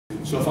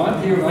So if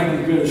I'm here and I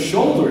can get a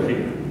shoulder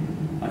here,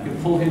 I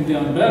can pull him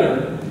down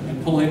better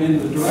and pull him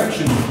into the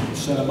direction and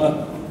set him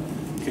up.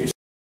 Okay.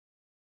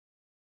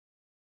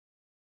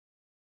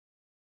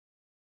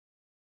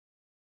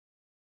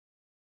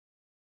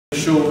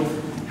 Show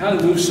how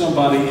to move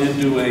somebody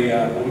into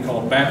a what we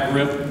call a back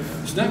grip.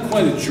 It's not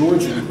quite a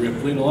Georgian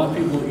grip. A lot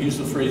of people use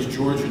the phrase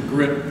Georgian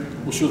grip.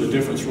 We'll show the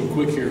difference real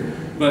quick here.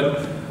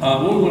 But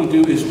what we want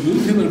to do is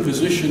move him in a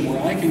position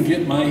where I can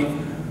get my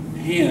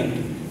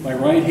hand, my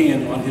right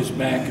hand on his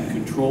back and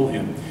control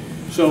him.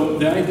 So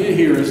the idea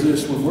here is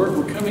this: when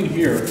we're coming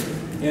here,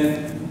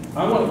 and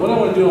what I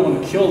want to do, I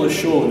want to kill the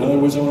shoulder. In other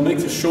words, I want to make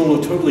the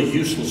shoulder totally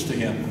useless to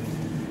him,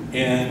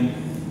 and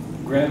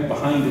grab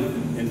behind it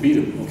and beat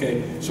him.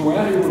 Okay. So we're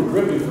out here, we're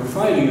gripping, we're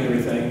fighting and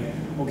everything.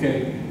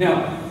 Okay.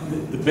 Now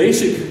the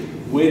basic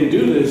way to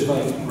do this is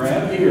if I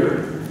grab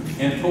here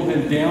and pull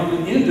him down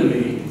and into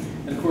me,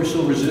 and of course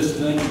he'll resist,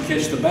 and then I can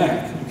catch the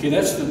back. Okay.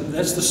 That's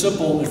the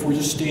simple. If we're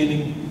just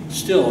standing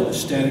still in a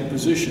static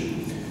position.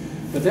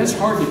 But that's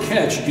hard to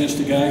catch against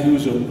a guy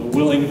who's a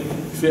willing,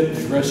 fit,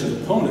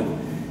 aggressive opponent.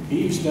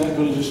 He's not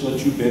going to just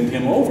let you bend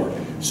him over.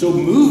 So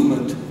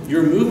movement,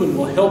 your movement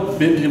will help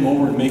bend him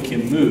over and make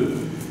him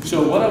move.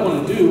 So what I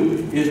want to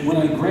do is when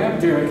I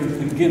grab there, I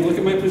can, again, look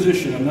at my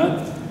position. I'm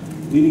not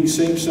leading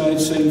same side,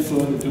 same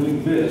foot, or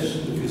doing this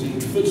because he can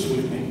foot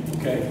sweep me.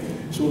 Okay.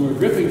 So when we're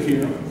gripping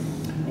here,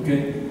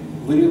 okay,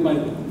 leading my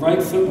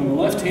right foot, my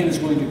left hand is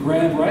going to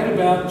grab right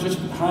about just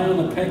high on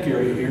the pec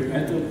area here,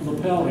 at the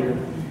lapel here.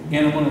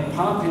 And I'm going to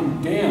pop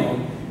him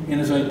down, and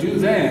as I do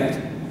that,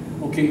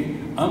 okay,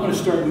 I'm going to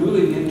start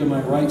moving into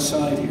my right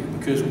side here,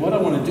 because what I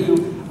want to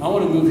do, I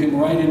want to move him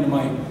right into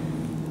my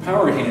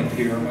power hand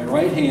here, my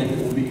right hand that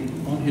will be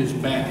on his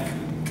back,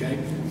 okay?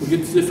 We'll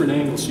get to different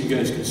angles so you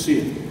guys can see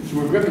it. So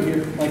we're gripping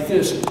here like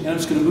this, and I'm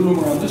just going to move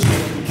him around this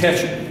way and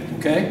catch him,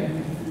 okay?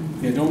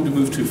 Yeah, don't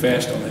move too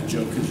fast on that,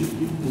 Joe, because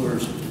it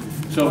blurs.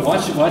 So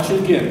watch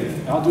it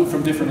again. I'll do it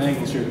from different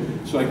angles here.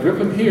 So I grip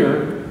him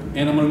here,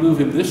 and I'm going to move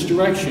him this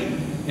direction,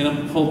 and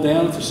I'm pulled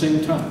down at the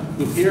same time.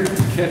 Move here,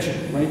 catch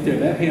it, right there.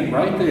 That hand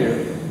right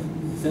there.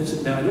 That's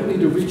it. Now I don't need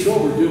to reach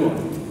over, do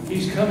I?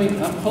 He's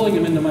coming, I'm pulling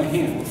him into my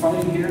hand. We're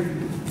fighting here,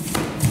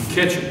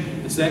 catch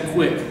him. It's that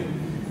quick.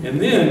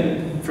 And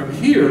then from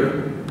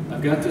here,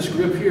 I've got this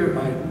grip here,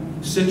 I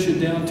cinch it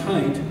down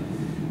tight.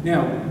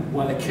 Now,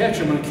 when I catch,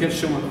 I'm going to catch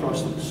somewhere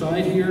across the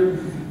side here,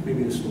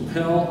 maybe this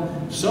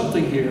lapel,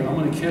 something here. I'm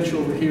going to catch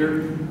over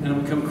here, and I'm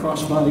going to come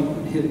cross body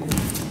and hit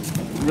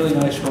a really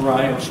nice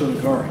harai or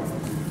sotogari.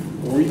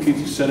 Or you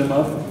could set him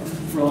up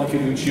for like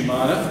an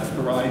uchimata,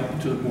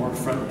 harai to the more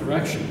front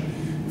direction.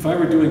 If I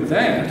were doing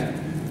that,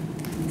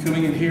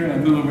 coming in here and I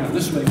move him around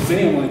this way,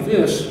 bam, like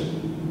this,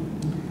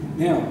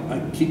 now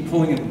I keep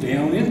pulling him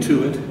down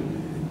into it,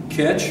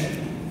 catch,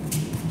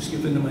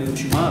 skip into my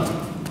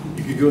uchimata.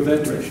 You could go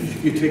that direction.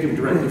 You could take him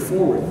directly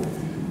forward.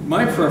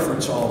 My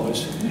preference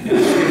always, and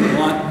I see it a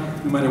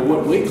lot, no matter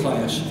what weight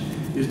class,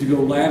 is to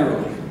go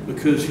laterally,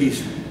 because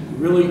he's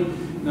really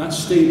not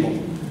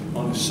stable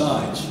on his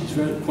sides. He's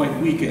quite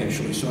weak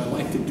actually, so I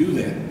like to do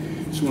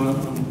that. So when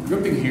I'm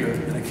gripping here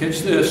and I catch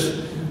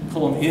this,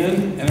 pull him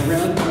in and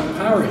around my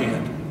power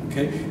hand,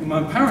 okay? And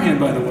my power hand,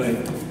 by the way,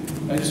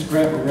 I just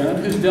grab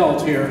around his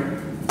delt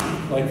here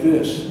like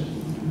this.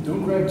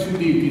 Don't grab too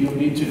deep, you don't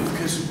need to,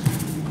 because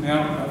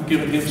now I'm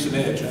giving him some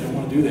edge. I don't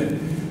want to do that.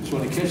 So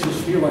when I catch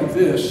this here like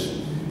this,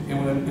 and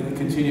when I'm going to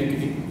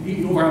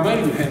continue, or I might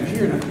even have him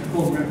here and I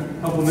pull him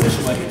around, help him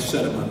this way and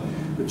set him up.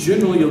 But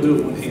generally you'll do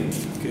it with one hand,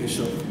 okay?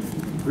 So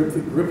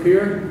grip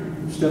here,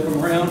 step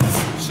them around,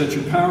 set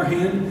your power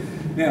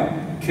hand.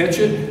 Now, catch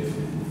it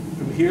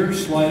from here,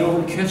 slide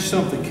over, catch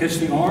something, catch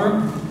the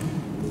arm.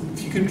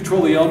 If you can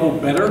control the elbow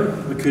better,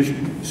 because you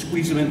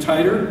squeeze them in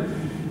tighter,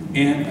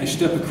 and I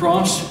step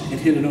across and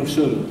hit an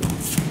osoto.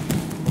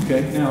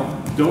 Okay, now,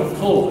 don't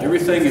pull.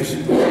 Everything is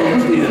in.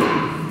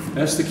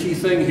 That's the key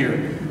thing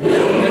here. I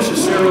don't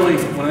necessarily,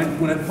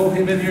 when I pull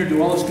him in here,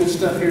 do all this good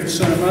stuff here to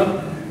set him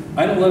up,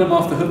 I don't let him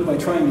off the hook by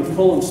trying to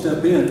pull and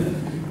step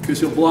in,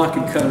 because he'll block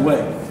and cut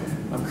away.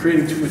 I'm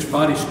creating too much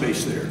body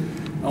space there.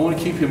 I want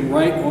to keep him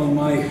right on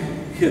my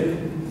hip.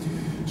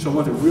 So I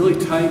want a really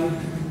tight,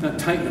 not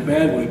tight in a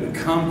bad way, but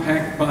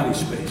compact body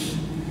space.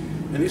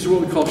 And these are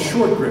what we call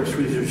short grips,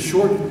 where these are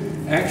short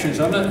actions.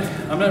 I'm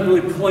not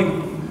really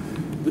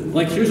pulling,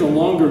 like here's a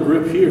longer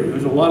grip here.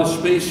 There's a lot of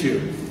space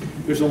here.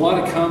 There's a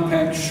lot of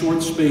compact,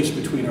 short space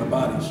between our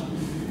bodies.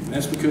 And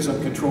that's because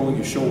I'm controlling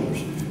your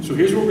shoulders. So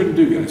here's what we're going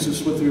to do, guys. This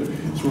is what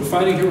so we're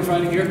fighting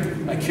here,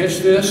 I catch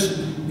this,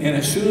 and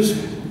as soon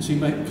as, see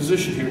my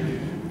position here,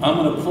 I'm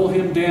going to pull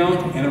him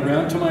down and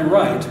around to my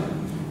right.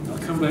 I'll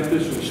come back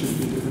this way, so it'll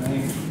be a different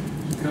angle.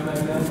 So come back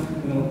down,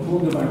 and I'll pull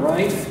him to my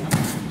right,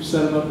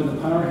 set him up in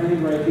the power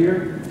hand right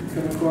here,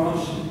 come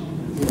across.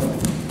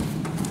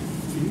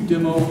 Can you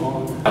demo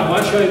on?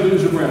 Watch how he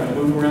moves around.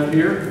 Move around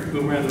here,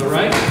 move around to the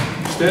right,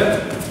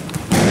 step.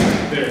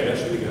 There,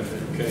 that's what we got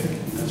there, okay?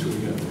 That's what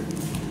we got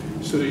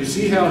there. So do you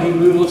see how he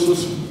moves?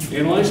 Let's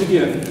analyze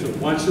again. So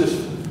watch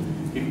this.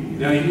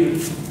 Now he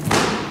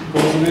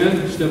pulls him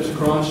in, steps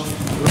across,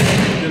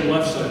 to the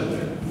left side of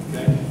that.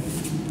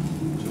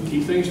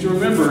 key things to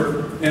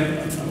remember, and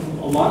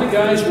a lot of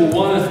guys will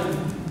want to,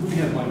 let me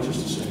have mine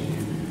just a second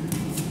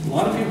here. A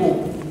lot of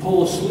people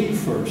pull a sleeve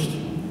first.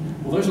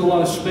 Well, there's a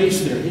lot of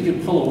space there. He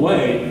could pull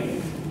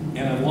away,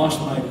 and I've lost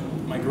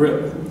my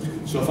grip.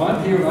 So if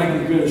I'm here and I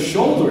can get his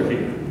shoulder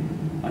here,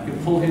 I can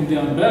pull him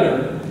down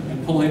better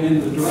and pull him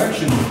into the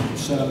direction and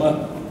set him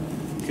up.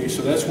 Okay,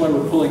 so that's why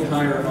we're pulling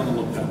higher on the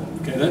lapel.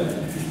 Okay,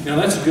 now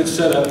that's a good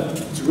setup.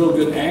 It's a real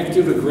good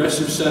active,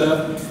 aggressive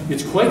setup.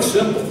 It's quite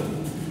simple.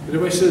 But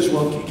everybody says,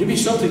 well, give me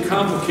something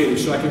complicated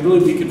so I can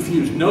really be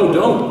confused. No,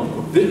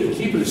 don't.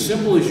 Keep it as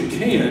simple as you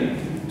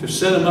can to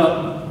set them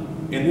up,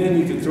 and then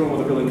you can throw them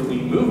with a really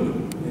clean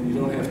movement. And you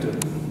don't have to,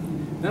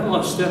 not a lot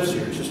of steps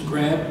here. It's just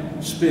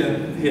grab,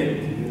 spin,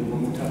 hit. You do it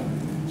one more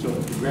time. So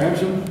he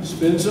grabs them,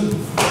 spins them,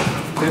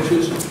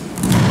 catches,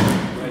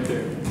 right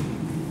there.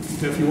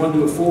 Now if you want to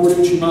do a forward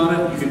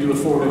Uchimata, you can do a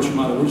forward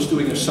Uchimata. We're just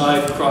doing a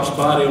side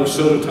cross-body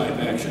Osoto type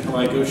action,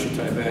 Harai-Goshi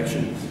type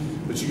action.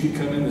 But you can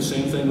come in the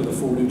same thing with a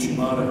forward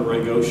Uchimata,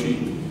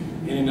 Harai-Goshi,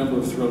 any number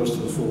of throws to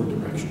the forward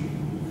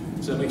direction.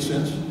 Does that make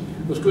sense?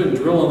 Let's go ahead and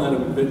drill on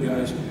that a bit,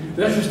 guys.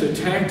 That's just a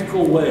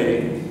tactical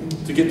way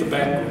to get the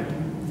back grip.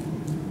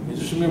 And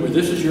just remember,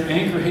 this is your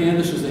anchor hand.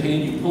 This is the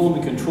hand you pull them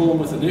and control them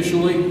with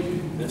initially.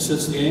 That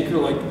sets the anchor,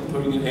 like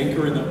putting an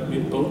anchor in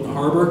the boat in the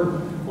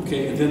harbor.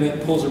 Okay, and then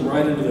that pulls them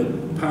right into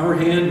the power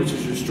hand, which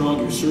is your strong,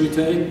 your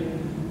surite.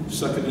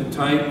 Suck it in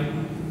tight.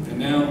 And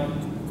now,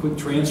 quick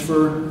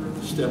transfer,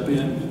 step in,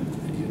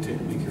 and you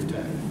make your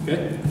attack.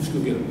 Okay, let's go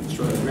get him. Let's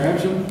try it.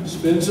 Grabs him,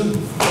 spins him,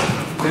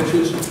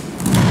 catches,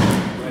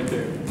 right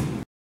there.